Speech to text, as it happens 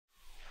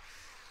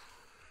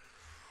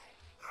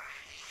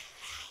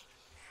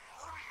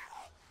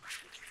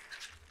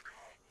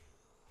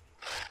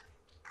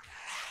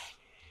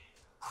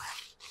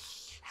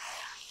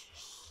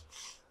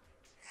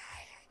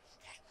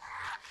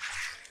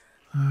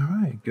All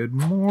right, good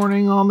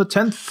morning on the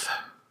 10th.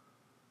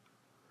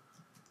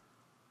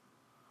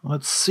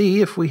 Let's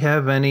see if we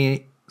have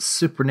any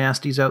super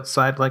nasties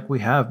outside like we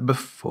have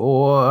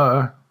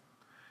before.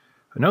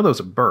 I know there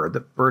was a bird.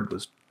 That bird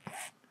was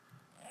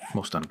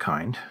most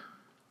unkind.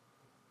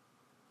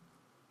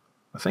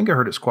 I think I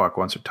heard it squawk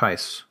once or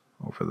twice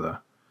over the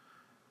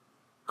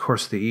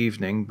course of the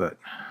evening, but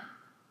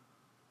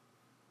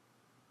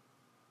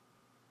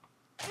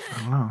I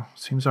don't know.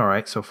 Seems all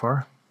right so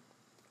far.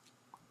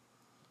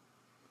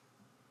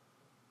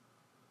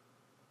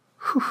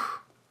 Whew.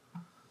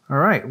 All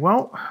right,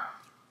 well...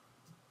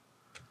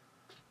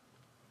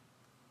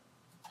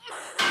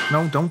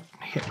 No, don't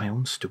hit my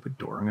own stupid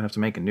door. I'm going to have to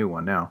make a new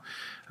one now.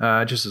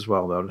 Just as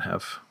well, though, to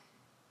have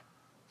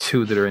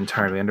two that are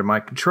entirely under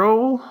my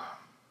control.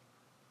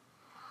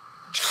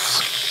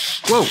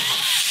 Whoa.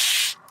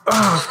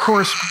 Oh, of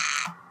course.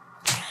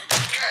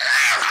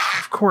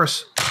 Of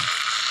course.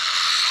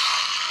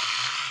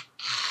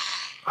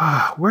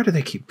 Where do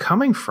they keep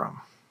coming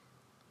from?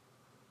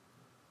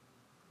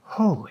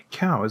 Holy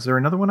cow. Is there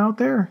another one out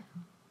there?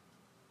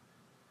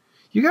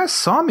 You guys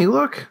saw me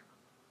look.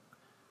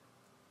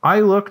 I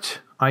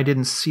looked. I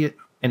didn't see it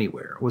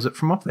anywhere. Was it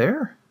from up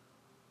there?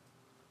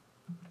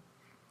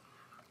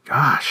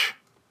 Gosh.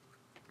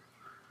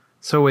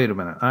 So wait a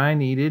minute. I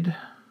need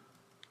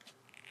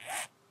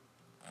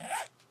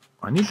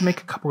to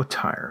make a couple of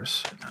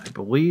tires. I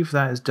believe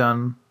that is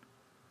done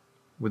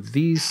with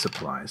these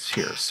supplies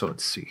here. So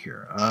let's see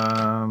here.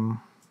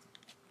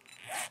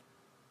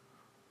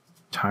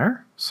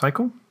 Tire?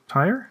 Cycle?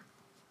 Tire?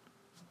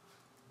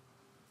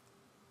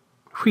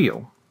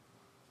 Wheel.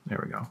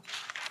 There we go.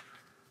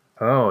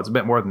 Oh, it's a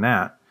bit more than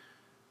that.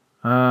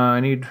 I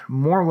need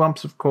more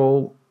lumps of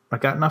coal. I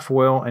got enough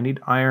oil. I need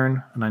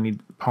iron, and I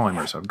need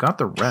polymers. I've got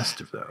the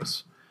rest of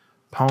those.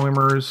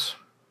 Polymers,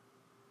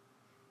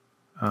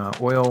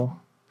 oil.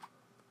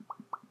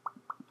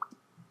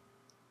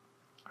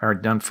 I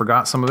already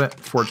forgot some of it.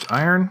 Forged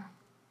iron.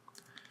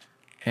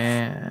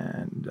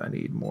 And I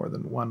need more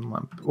than one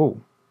lump.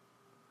 Oh,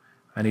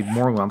 I need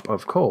more lump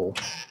of coal.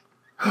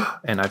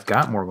 And I've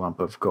got more lump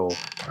of coal.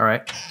 All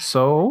right,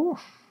 so...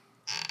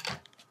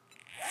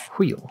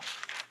 Wheel.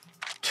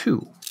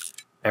 2.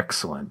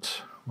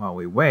 Excellent. While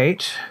we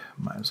wait,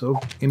 might as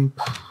well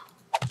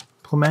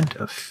implement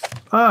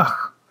I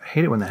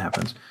hate it when that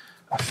happens.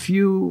 A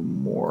few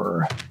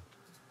more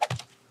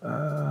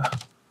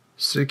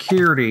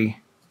security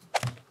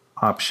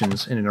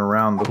options in and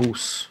around the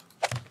house.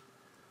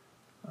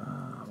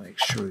 Make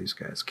sure these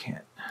guys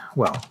can't.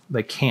 Well,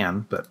 they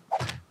can, but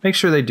make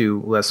sure they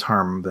do less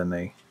harm than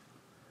they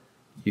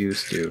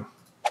used to.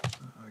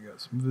 I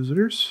got some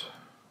visitors.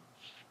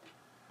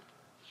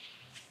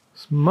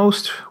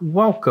 Most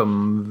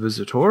welcome,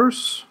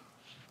 visitors.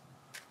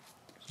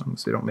 As long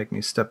as they don't make me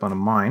step on a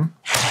mine.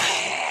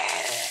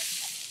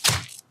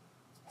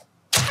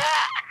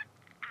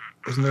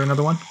 Isn't there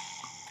another one?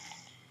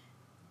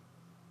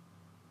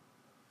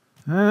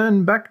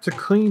 And back to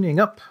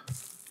cleaning up.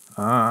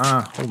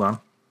 Hold on.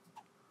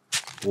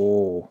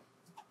 Whoa.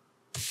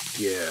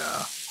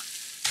 Yeah.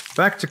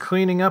 Back to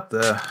cleaning up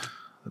the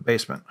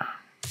basement.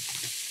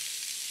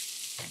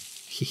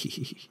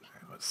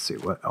 Let's see,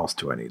 what else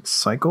do I need?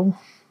 Cycle.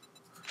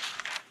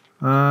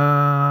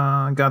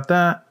 Got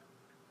that.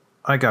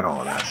 I got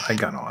all of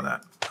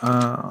that.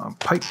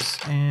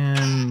 Pipes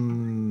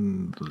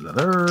and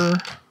leather.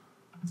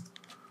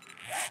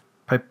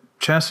 Pipe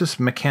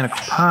chassis, mechanical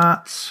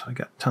parts. I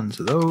got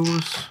tons of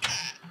those.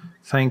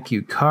 Thank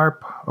you,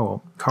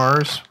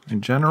 cars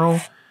in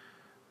general.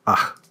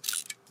 I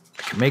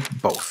can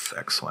make both.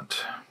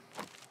 Excellent.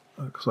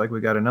 Looks like we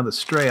got another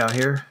stray out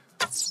here.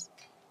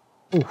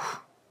 Oof.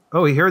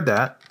 Oh, he heard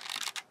that.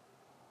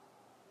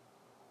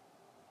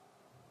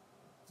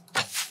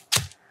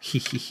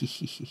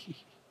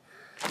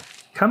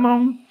 Come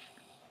on.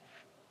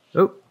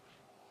 Oh.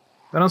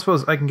 I don't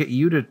suppose I can get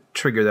you to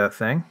trigger that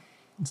thing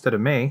instead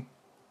of me.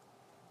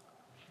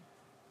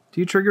 Do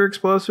you trigger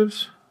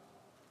explosives?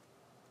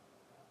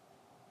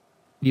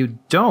 You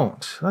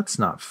don't. That's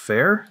not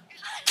fair.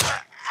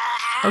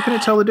 How can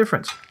it tell the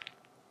difference?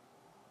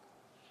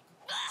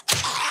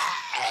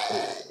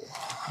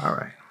 All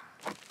right.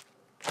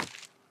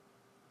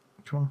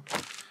 Come on.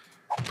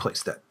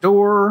 Place that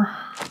door.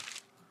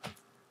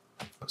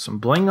 Put some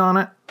bling on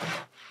it.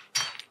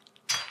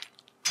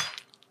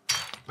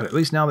 But at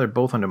least now they're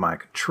both under my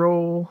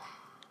control.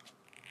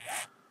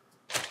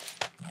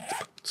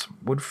 Put some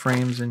wood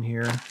frames in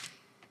here.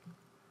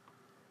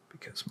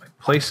 Because my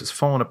place is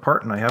falling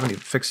apart and I haven't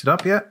even fixed it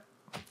up yet.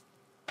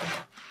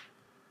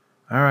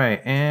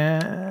 Alright,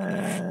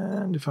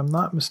 and if I'm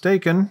not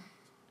mistaken,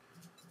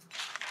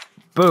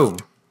 boom.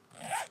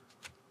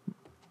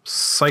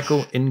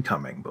 Cycle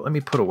incoming, but let me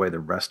put away the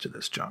rest of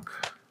this junk.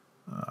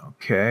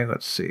 Okay,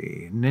 let's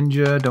see.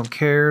 Ninja, don't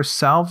care.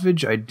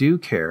 Salvage, I do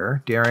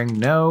care. Daring,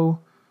 no.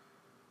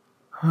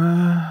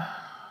 Light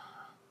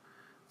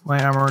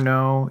armor,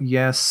 no.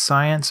 Yes.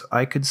 Science,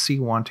 I could see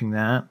wanting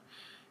that.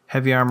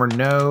 Heavy armor,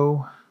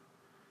 no.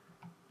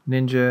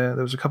 Ninja,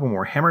 there was a couple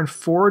more. Hammer and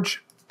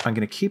Forge, I'm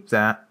going to keep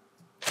that.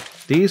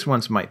 These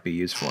ones might be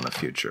useful in the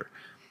future.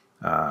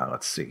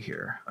 Let's see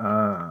here.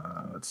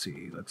 Let's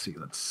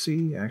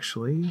see.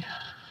 Actually,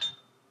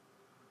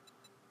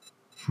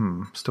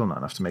 still not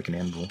enough to make an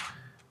anvil.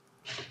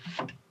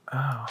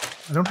 Oh,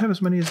 I don't have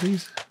as many as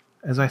these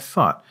as I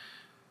thought.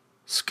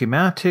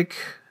 Schematic,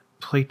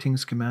 plating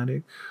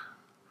schematic.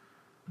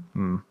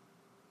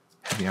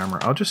 Heavy armor.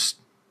 I'll just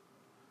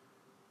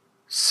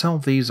sell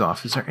these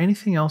off. Is there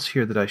anything else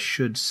here that I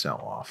should sell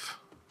off?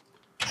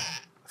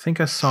 I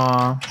think I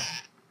saw...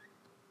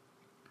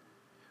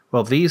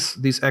 Well,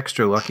 these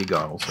extra lucky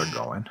goggles are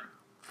going.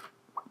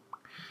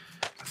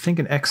 I think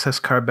an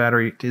excess car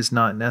battery is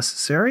not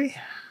necessary.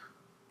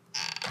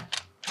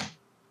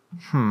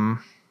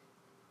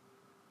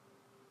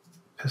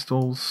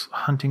 Pistols,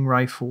 hunting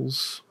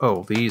rifles.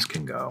 Oh, these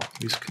can go.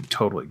 These can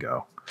totally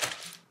go.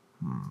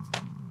 I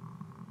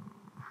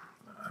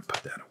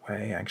put that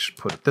away. I should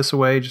put it this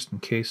away just in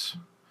case.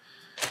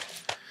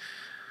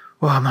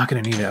 Well, I'm not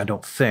going to need it, I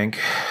don't think.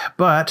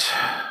 But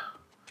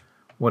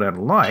what I'd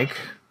like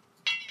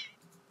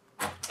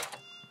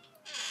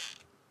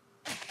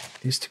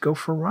is to go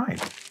for a ride.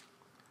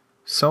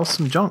 Sell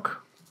some junk.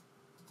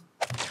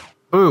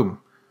 Boom.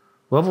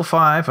 Level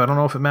 5. I don't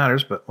know if it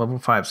matters, but level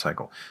 5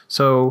 cycle.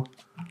 So,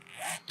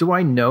 do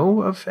I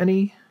know of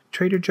any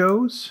Trader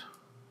Joe's?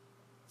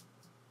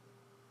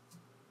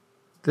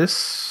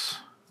 This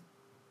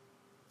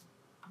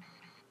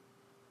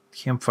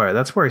campfire,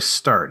 that's where I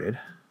started.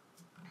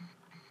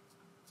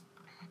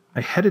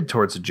 I headed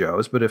towards the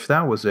Joe's, but if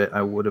that was it,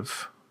 I would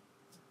have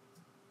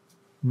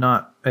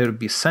not, it would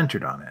be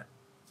centered on it.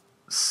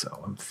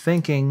 So I'm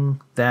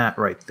thinking that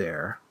right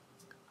there.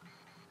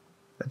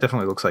 That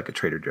definitely looks like a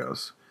Trader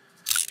Joe's.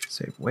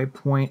 Save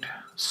waypoint,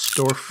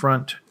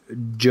 storefront,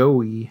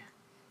 Joey.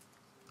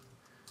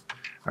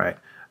 All right,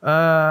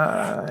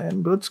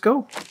 and let's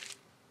go.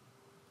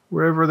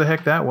 Wherever the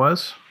heck that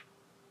was.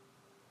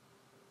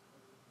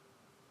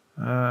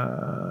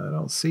 I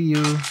don't see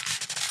you.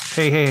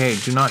 Hey,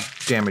 do not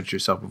damage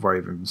yourself before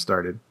I've even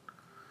started.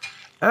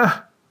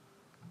 Come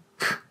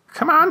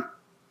on.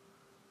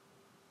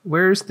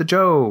 Where's the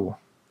Joe?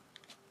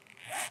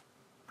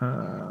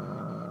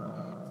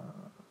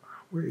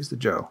 Where is the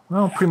Joe?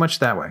 Well, pretty much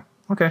that way.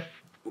 Okay.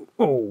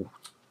 Oh.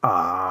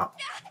 Oh.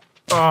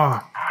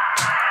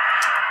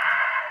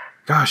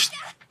 Gosh.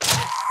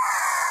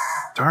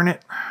 Darn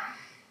it.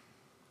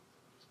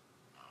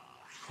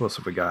 What else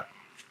have we got?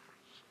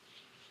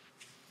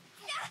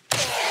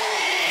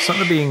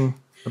 Something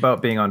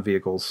about being on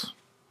vehicles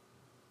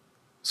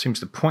seems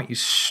to point you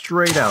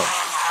straight out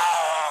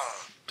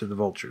to the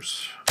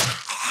vultures.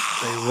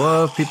 They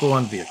love people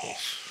on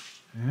vehicles.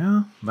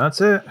 Yeah,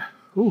 that's it.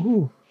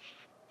 Woohoo.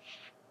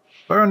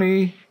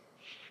 Bernie.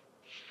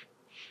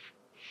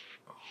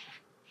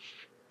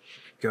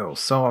 Go.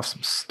 Sell off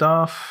some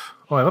stuff.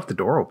 Oh, I left the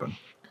door open.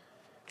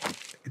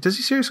 Does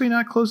he seriously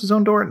not close his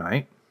own door at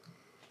night?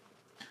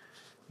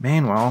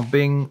 Man, well,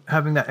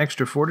 having that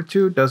extra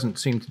fortitude doesn't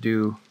seem to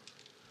do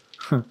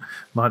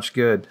much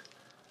good.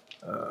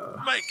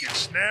 Make it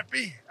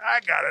snappy. I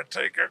gotta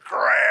take a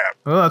crap.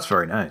 Well, that's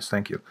very nice.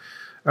 Thank you.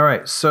 All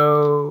right,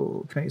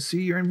 so can I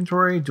see your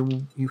inventory?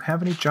 Do you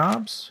have any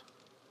jobs?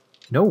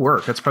 No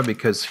work. That's probably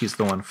because he's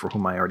the one for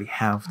whom I already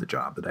have the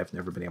job that I've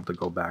never been able to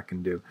go back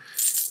and do.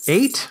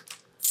 8?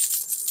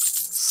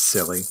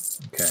 Silly.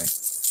 Okay.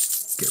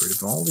 Get rid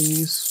of all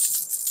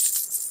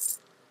these.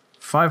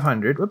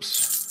 500.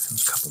 Whoops.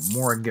 There's a couple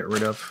more I can get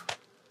rid of.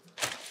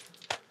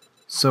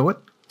 So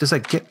what? Does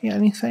that get me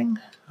anything?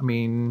 I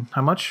mean,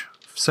 how much?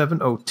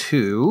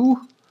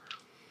 702.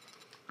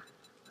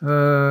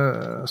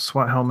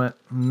 SWAT helmet.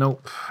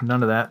 Nope.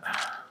 None of that.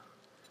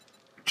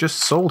 Just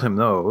sold him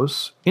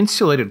those.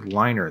 Insulated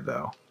liner,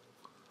 though.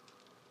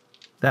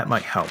 That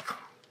might help.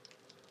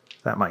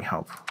 That might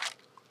help.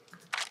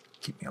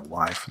 Keep me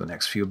alive for the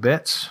next few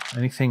bits.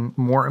 Anything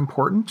more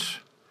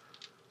important?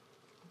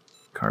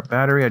 Car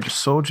battery. I just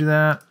sold you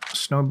that.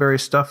 Snowberry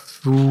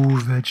stuff. Ooh,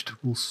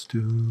 vegetable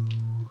stew.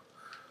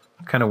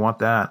 I kind of want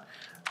that.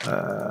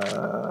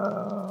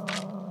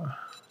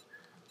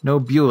 No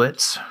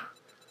bullets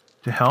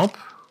to help.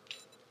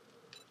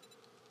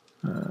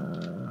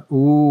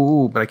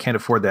 Ooh, but I can't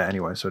afford that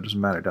anyway, so it doesn't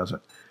matter, does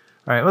it?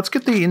 All right, let's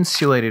get the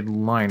insulated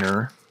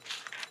liner.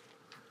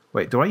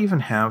 Wait, do I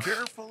even have...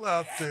 Careful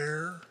out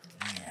there.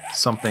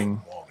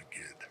 Something... Want to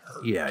get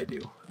hurt. Yeah, I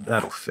do.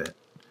 That'll fit.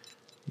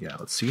 Yeah,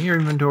 let's see your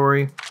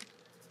inventory.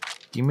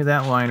 Give me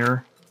that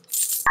liner.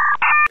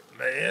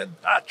 Man,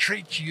 I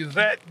treat you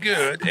that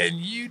good, and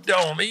you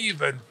don't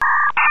even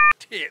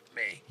tip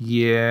me.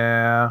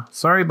 Yeah,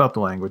 sorry about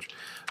the language.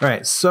 All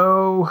right,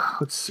 so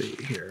let's see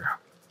here.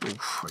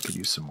 Oof, I could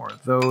use some more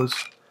of those.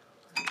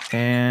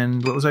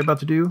 And what was I about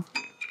to do?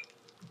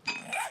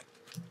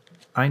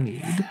 I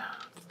need to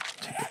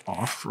take it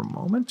off for a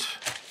moment.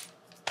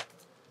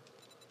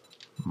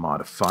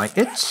 Modify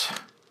it.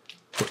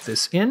 Put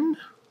this in.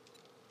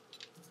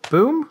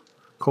 Boom.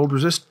 Cold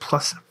resist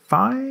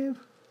 +5.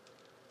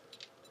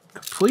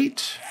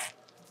 Complete.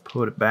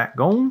 Put it back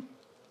on.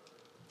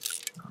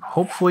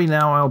 Hopefully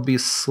now I'll be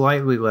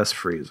slightly less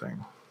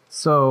freezing.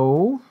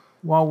 So,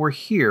 while we're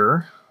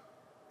here,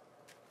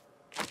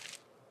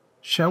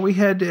 shall we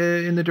head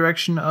in the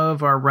direction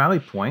of our rally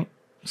point?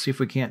 See if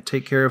we can't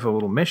take care of a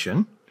little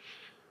mission.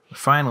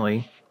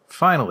 Finally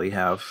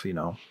have, you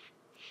know,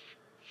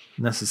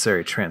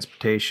 necessary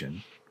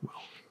transportation.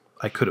 Well,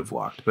 I could have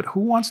walked, but who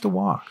wants to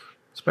walk?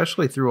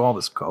 Especially through all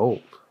this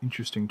gold.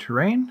 Interesting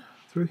terrain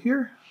through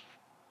here.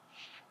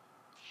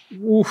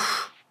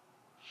 Oof.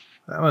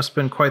 That must have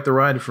been quite the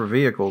ride for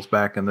vehicles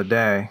back in the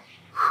day.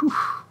 Whew.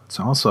 It's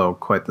also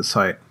quite the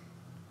sight.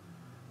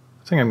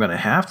 I think I'm going to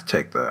have to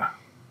take the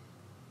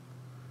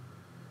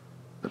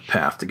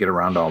path to get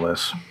around all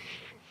this.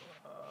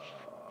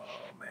 Oh,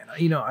 man.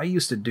 You know, I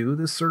used to do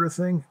this sort of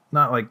thing.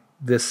 Not like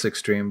this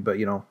extreme, but,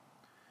 you know,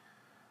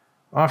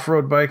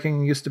 off-road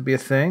biking used to be a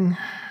thing.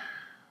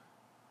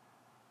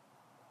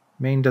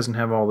 Maine doesn't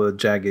have all the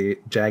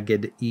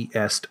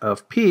jagged-est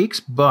of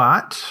peaks,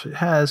 but it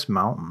has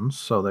mountains,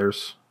 so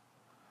there's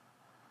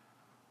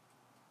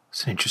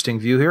it's an interesting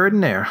view here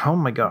and there. Oh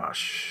my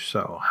gosh.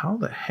 So how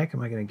the heck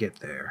am I going to get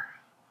there?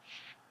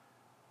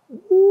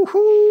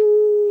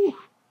 Woohoo!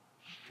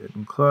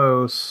 Getting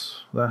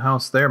close. That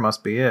house there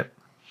must be it.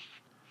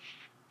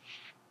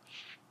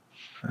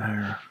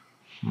 There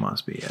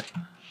must be it.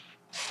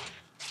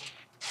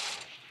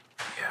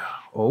 Yeah.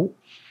 Oh,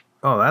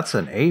 that's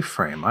an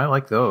A-frame. I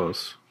like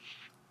those.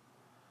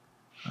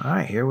 All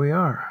right, here we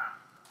are.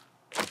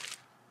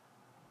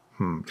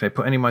 Can I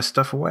put any of my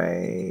stuff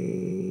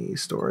away?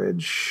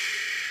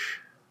 Storage.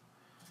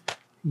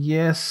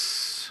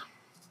 Yes.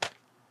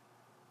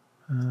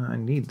 I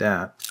need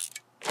that.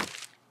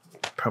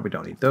 Probably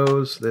don't need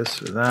those.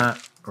 This or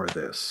that or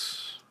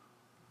this.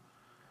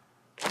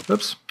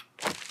 Oops.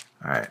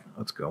 All right,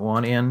 let's go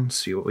on in,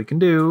 see what we can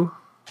do.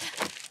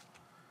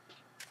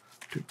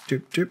 Doop,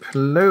 doop, doop.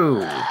 Hello.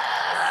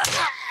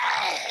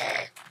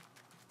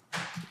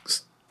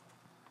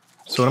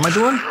 So what am I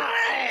doing?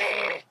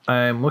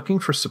 I'm looking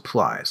for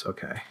supplies.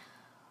 Okay.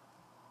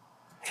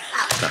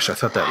 Gosh, I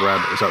thought that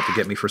rabbit was out to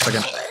get me for a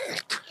second.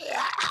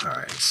 All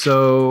right,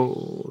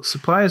 so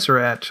supplies are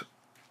at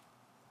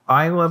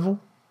eye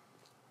level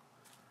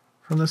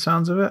from the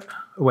sounds of it.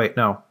 Oh, wait,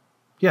 no.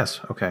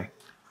 Yes, okay.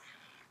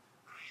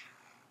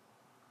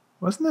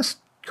 Wasn't this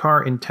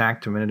car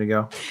intact a minute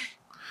ago?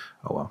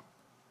 Oh, well.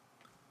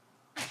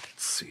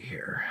 Let's see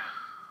here.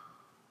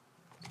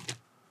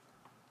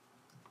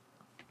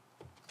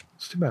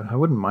 It's too bad. I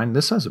wouldn't mind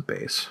this as a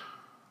base.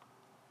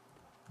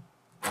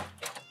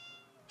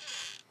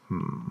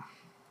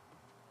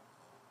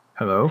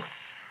 Hello.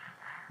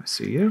 I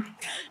see you.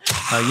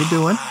 How you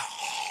doing?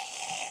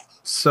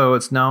 So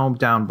it's now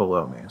down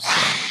below me. So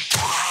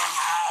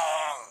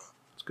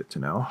it's good to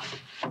know.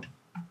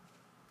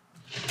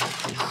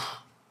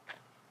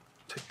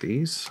 Take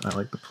these. I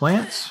like the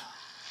plants.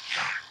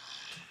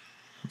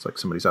 Looks like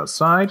somebody's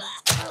outside.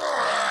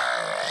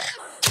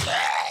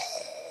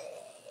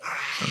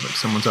 Sounds like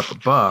someone's up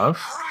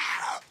above.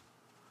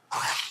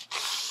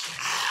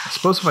 I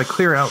suppose if I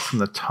clear out from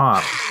the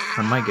top,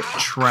 I might get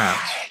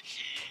trapped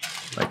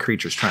by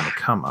creatures trying to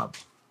come up.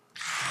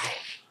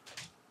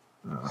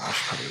 I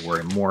should probably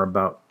worry more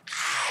about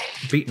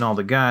beating all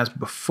the guys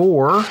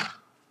before...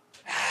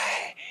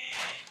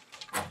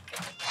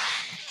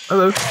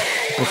 Hello.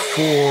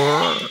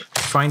 Before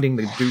finding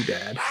the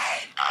doodad.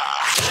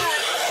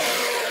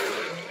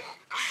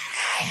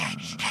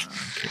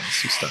 Okay, I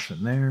see stuff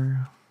in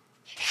there.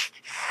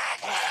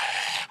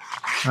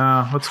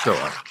 Let's go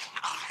up.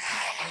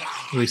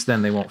 At least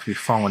then they won't be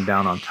falling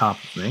down on top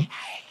of me.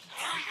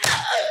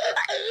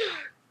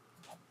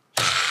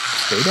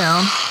 Stay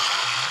down.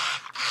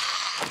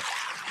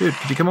 Dude,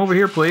 could you come over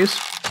here, please?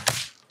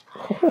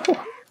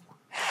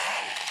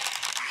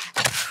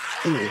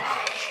 Ooh.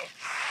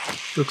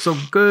 Looks so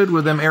good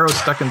with them arrows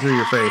stuck in through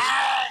your face.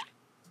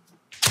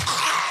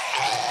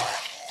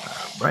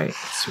 Alright,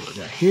 let's see what we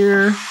got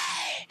here.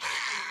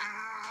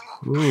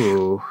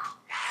 Ooh.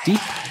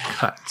 Deep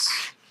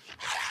cuts.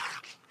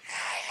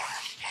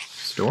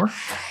 Store.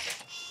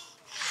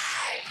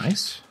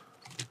 Nice.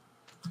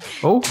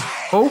 Oh,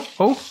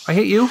 I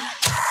hit you.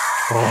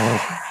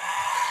 Oh.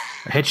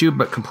 I hit you,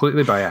 but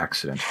completely by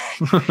accident.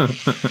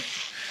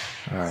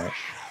 Alright.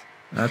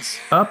 That's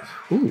up.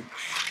 Ooh.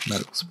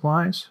 Medical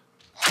supplies.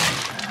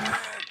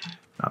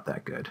 Not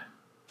that good.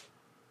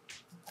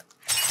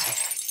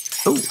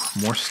 Oh,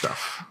 more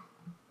stuff.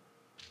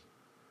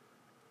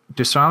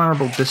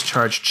 Dishonorable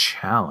discharge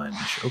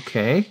challenge.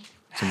 Okay.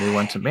 It's a new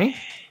one to me.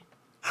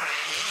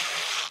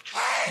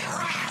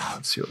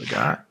 Let's see what we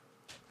got.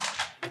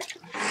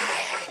 Some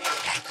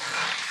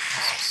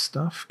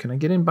stuff. Can I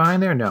get in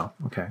behind there? No.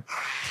 Okay.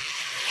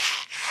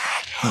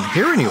 I'm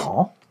hearing you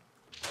all.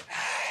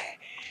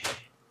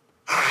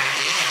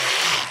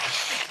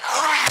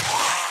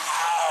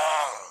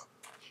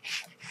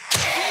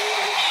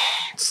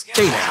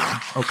 Stay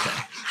down. Okay.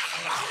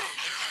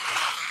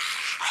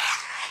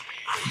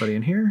 Anybody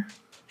in here?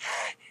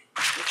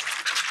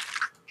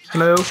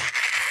 Hello?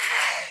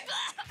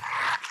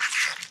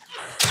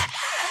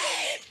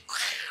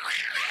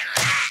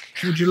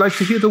 Would you like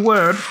to hear the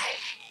word?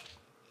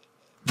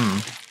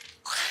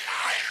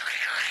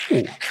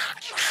 Ooh.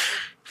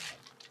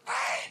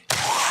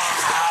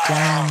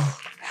 Down.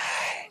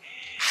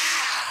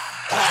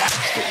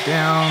 Get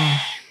down.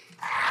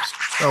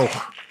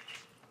 Oh.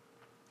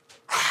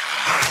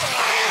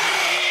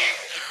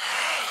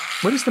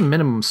 What is the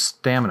minimum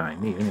stamina I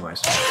need,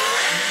 anyways?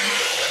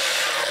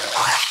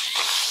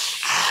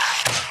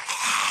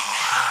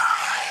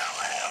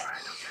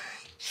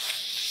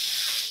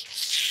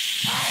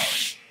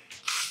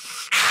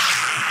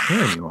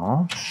 Here you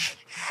all.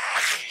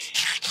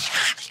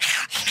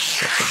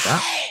 Just like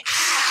that.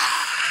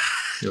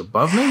 You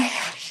above me?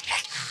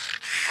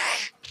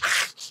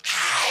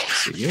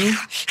 See you.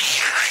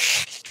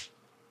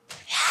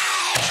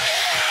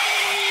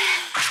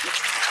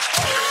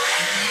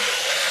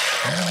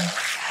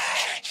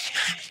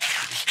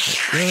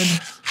 Good.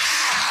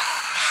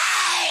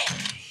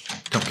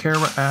 Don't care.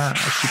 I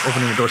keep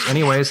opening the doors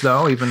anyways,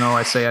 though, even though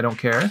I say I don't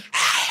care.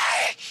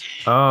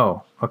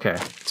 Oh, okay.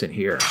 It's in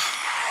here.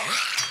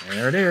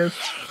 There it is.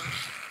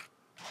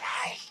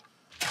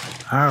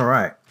 All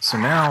right. So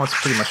now it's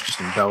pretty much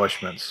just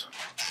embellishments.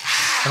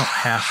 I don't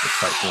have to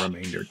fight the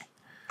remainder.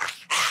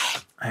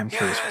 I am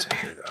curious what's in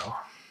here, though.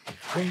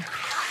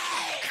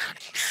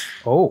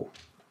 Oh.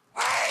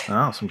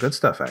 Oh, some good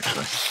stuff,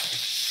 actually.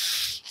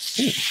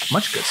 Ooh,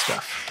 much good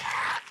stuff.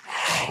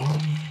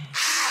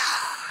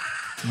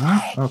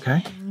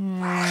 Okay.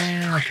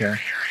 Okay.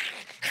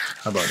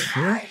 How about it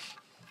here?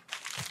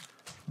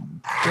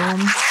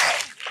 Boom.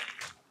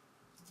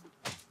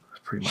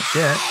 That's pretty much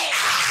it.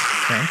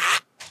 Okay.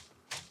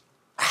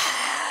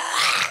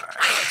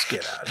 Alright, let's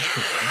get out of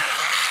here.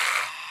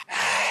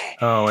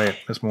 Oh, wait,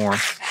 there's more.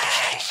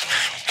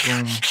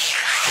 Boom.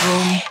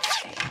 Boom.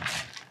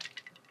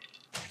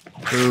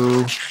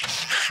 Boo.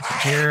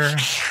 Nothing here.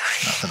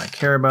 Nothing I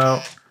care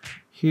about.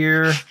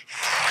 Here.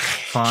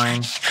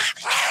 Fine.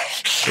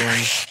 Boom.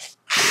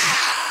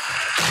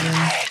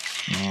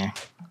 Boom.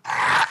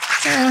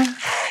 Yeah.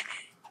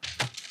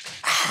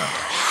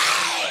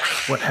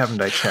 What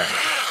haven't I checked?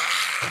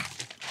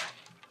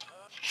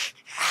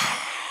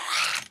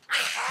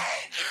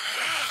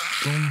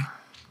 Boom.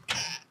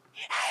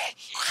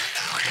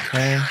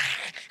 Okay.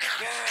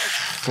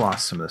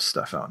 Floss some of this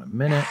stuff out in a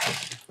minute.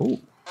 Oh,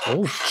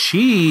 oh,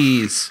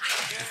 cheese.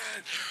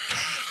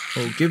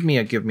 Oh, give me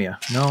a.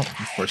 No,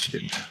 of course you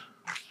didn't.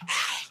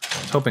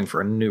 I was hoping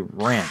for a new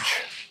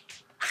wrench.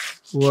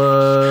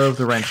 Love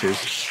the wrenches.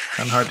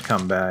 Kind of hard to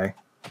come by.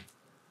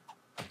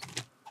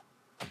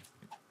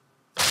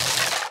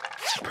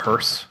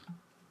 Purse.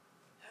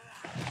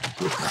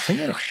 With nothing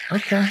in it.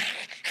 Okay.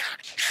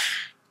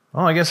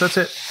 Well, I guess that's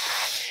it.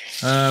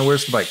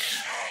 Where's the bike?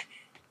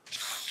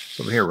 It's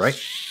over here,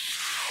 right?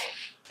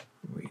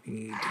 We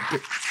need to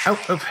get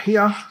out of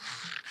here.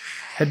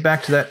 Head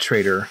back to that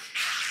trader.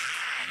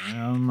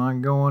 I'm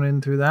not going in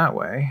through that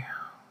way.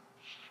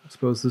 I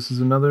suppose this is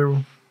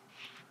another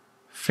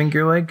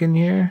Finger Lake in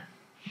here?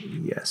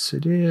 Yes,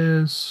 it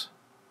is.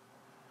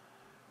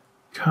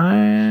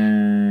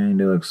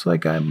 Kinda looks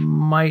like I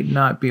might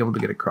not be able to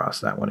get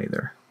across that one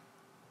either.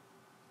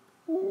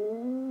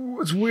 Ooh,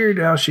 it's weird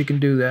how she can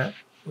do that.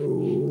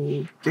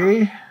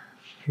 Okay.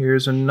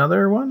 Here's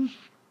another one.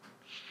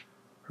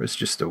 Or it's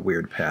just a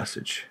weird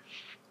passage.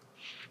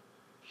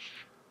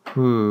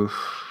 Ooh.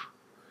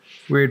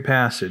 Weird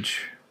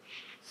passage.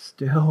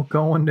 Still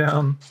going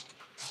down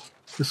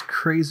this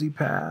crazy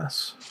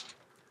pass.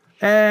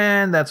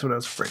 And that's what I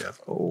was afraid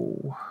of.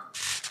 Oh.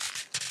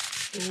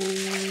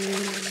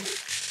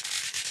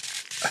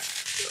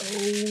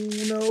 Oh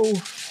no.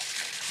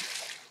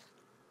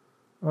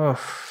 Oh.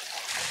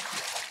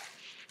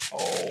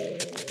 Oh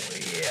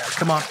yeah,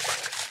 come on.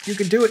 You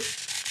can do it.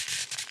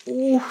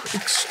 Oh,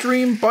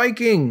 extreme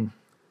biking.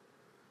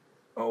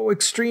 Oh,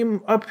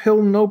 extreme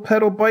uphill no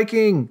pedal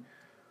biking.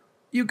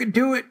 You can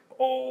do it.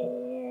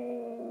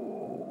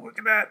 Oh, look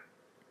at that.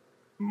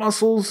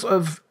 Muscles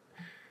of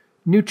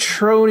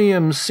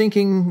neutronium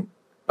sinking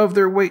of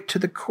their weight to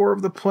the core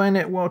of the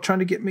planet while trying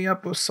to get me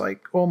up a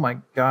psych. Oh my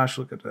gosh,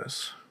 look at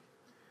this.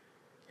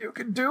 You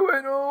can do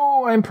it.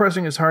 Oh, I'm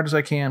pressing as hard as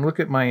I can. Look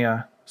at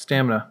my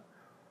stamina.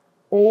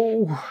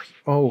 Oh.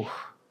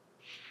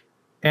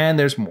 And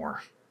there's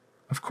more.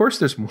 Of course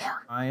there's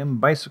more. I am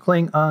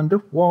bicycling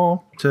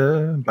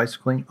underwater.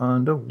 Bicycling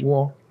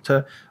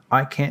underwater.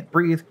 I can't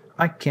breathe.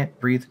 I can't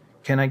breathe.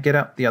 Can I get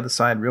out the other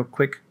side real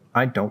quick?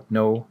 I don't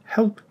know.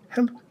 Help,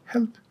 help,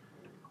 help.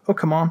 Oh,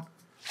 come on.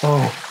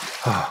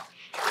 Oh.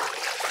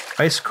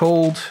 Ice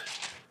cold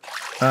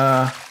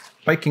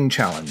biking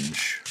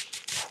challenge.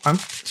 I'm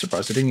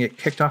surprised I didn't get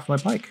kicked off my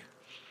bike.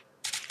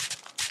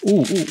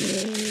 Ooh,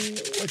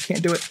 I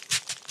can't do it.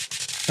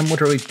 I'm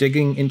literally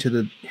digging into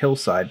the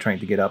hillside trying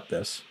to get up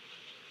this.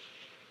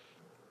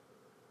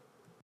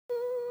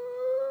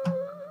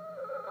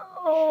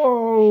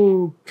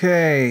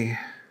 Okay.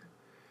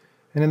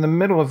 And in the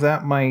middle of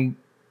that,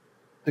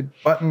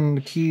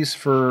 the keys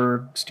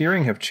for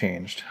steering have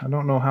changed. I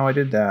don't know how I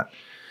did that.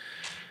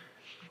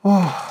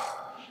 Oh.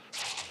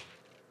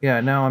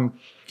 Yeah, now I'm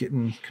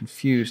getting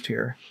confused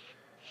here.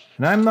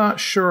 And I'm not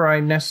sure I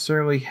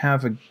necessarily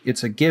have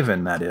it's a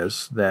given, that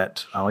is,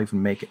 that I'll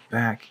even make it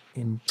back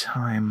in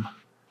time.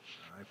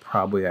 I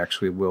probably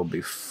actually will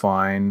be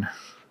fine.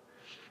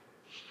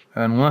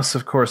 Unless,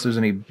 of course, there's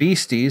any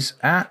beasties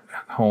at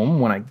home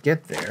when I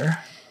get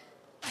there.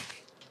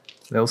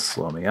 They'll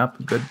slow me up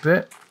a good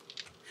bit.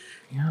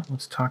 Yeah,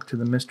 let's talk to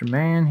the Mr.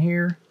 Man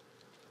here.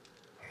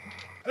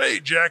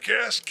 Hey,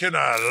 jackass, can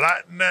I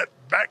lighten that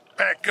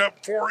backpack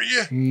up for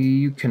you?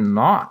 You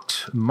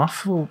cannot.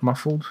 Muffled.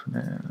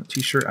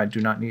 T-shirt, I do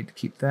not need to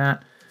keep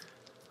that.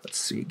 Let's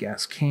see,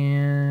 gas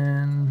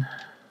can.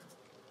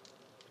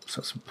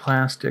 So some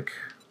plastic.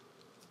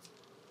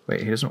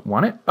 Wait, he doesn't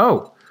want it?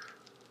 Oh!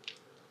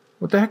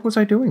 What the heck was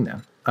I doing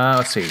then?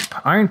 Let's see.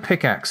 Iron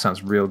pickaxe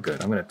sounds real good.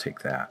 I'm going to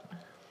take that.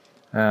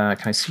 Can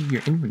I see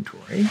your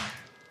inventory?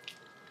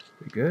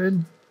 Pretty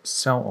good.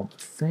 Sell all the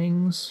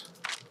things.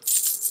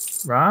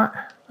 Right.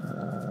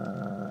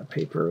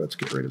 Paper. Let's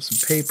get rid of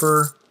some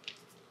paper.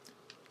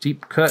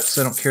 Deep cuts.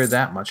 I don't care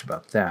that much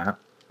about that.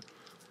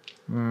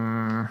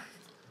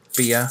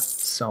 Bia.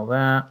 Sell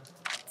that.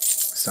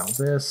 Sell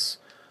this.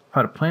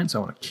 Pot of plants I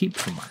want to keep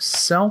for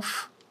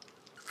myself.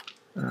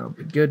 That'll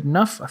be good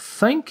enough, I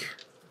think.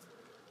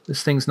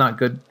 This thing's not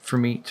good to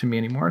me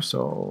anymore,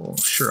 so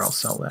sure, I'll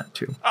sell that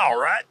too. All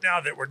right,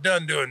 now that we're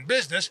done doing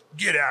business,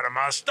 get out of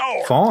my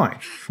store. Fine,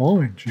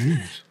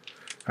 jeez.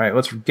 All right,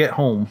 let's get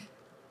home.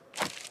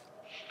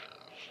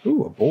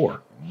 Ooh, a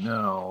boar.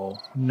 No,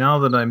 now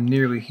that I'm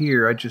nearly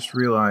here, I just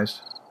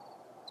realized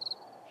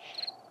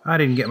I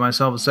didn't get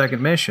myself a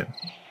second mission.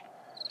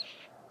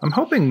 I'm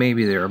hoping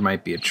maybe there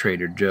might be a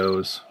Trader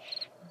Joe's.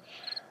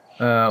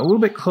 A little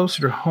bit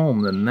closer to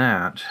home than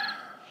that.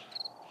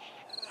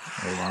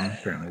 Hold on,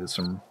 apparently there's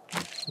some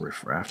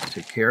riffraff to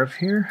take care of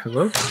here.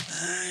 Hello?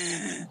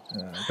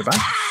 Goodbye.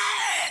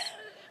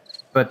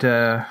 But,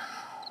 yeah,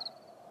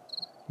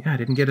 I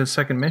didn't get a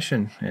second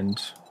mission, and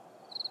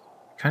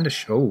kind of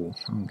oh,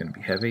 I'm gonna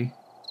be heavy.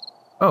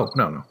 Oh,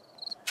 no.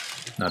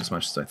 Not as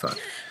much as I thought.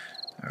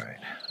 Alright.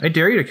 I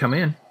dare you to come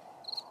in.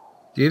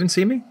 Do you even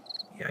see me?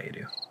 Yeah, you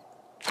do.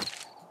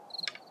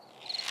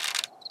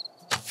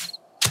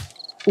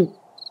 Oh.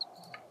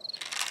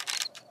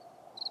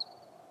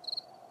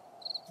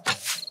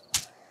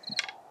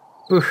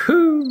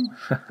 Woohoo!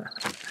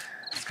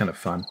 It's kind of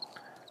fun.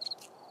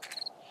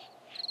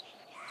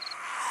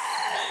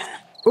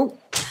 Oh,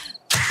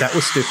 that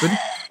was stupid.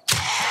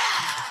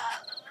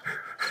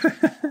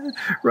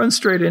 Run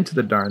straight into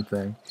the darn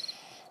thing.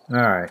 All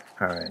right.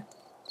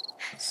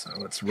 So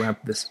let's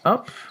wrap this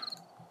up.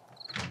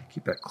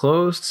 Keep that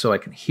closed so I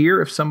can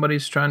hear if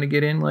somebody's trying to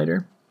get in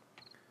later.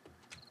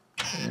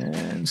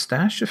 And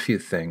stash a few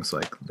things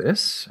like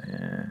this.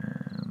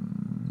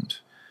 And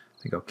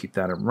I think I'll keep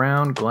that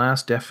around.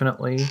 Glass,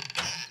 definitely.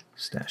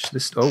 Stash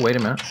this. Oh, wait a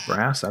minute.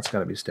 Brass, that's got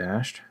to be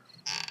stashed.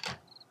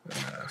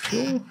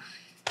 Fuel.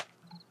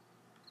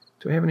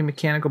 Do I have any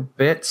mechanical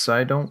bits?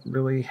 I don't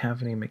really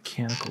have any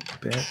mechanical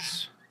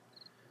bits.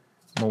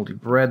 Moldy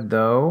bread,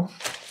 though.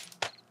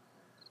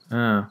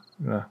 I'm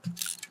gonna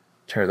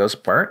tear those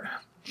apart.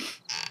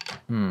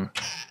 I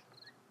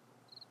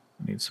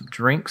need some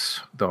drinks,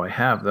 though I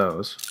have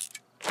those.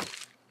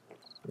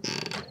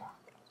 Ooh.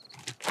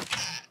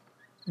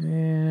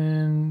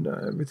 And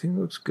everything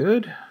looks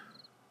good.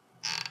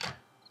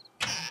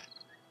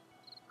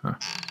 Huh.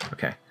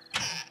 Okay.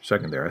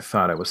 Second there, I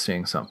thought I was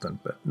seeing something,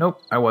 but nope,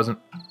 I wasn't.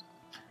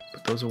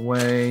 Put those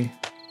away.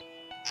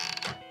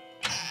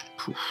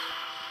 Poof.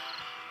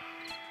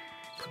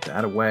 Put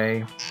that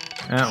away.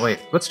 Wait,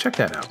 let's check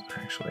that out,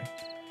 actually.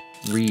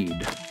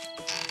 Read.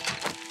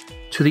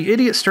 To the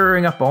idiot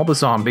stirring up all the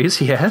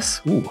zombies,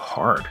 yes. Ooh,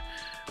 hard.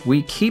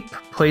 We keep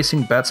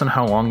placing bets on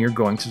how long you're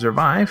going to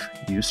survive.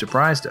 You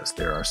surprised us.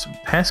 There are some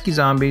pesky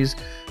zombies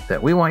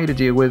that we want you to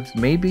deal with.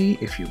 Maybe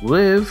if you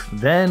live,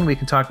 then we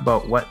can talk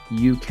about what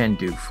you can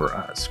do for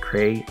us.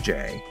 Cray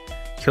J.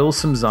 Kill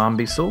some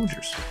zombie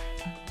soldiers.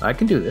 I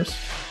can do this.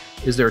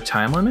 Is there a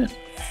time limit?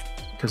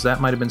 Because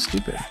that might have been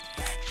stupid.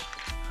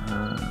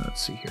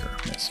 Let's see here.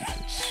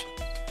 Messages.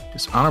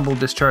 Dishonorable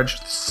discharge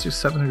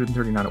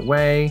 739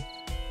 away.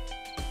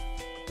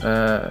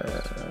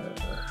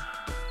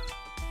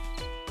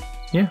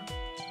 Yeah.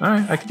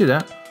 Alright, I can do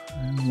that.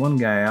 And one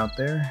guy out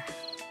there.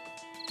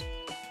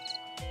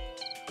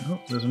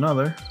 Oh, there's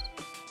another.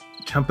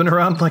 Jumping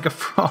around like a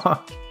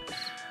frog.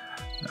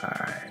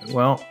 Alright,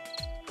 well,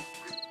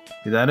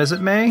 be that as it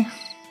may.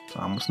 It's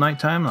almost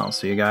nighttime. I'll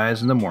see you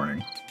guys in the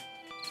morning.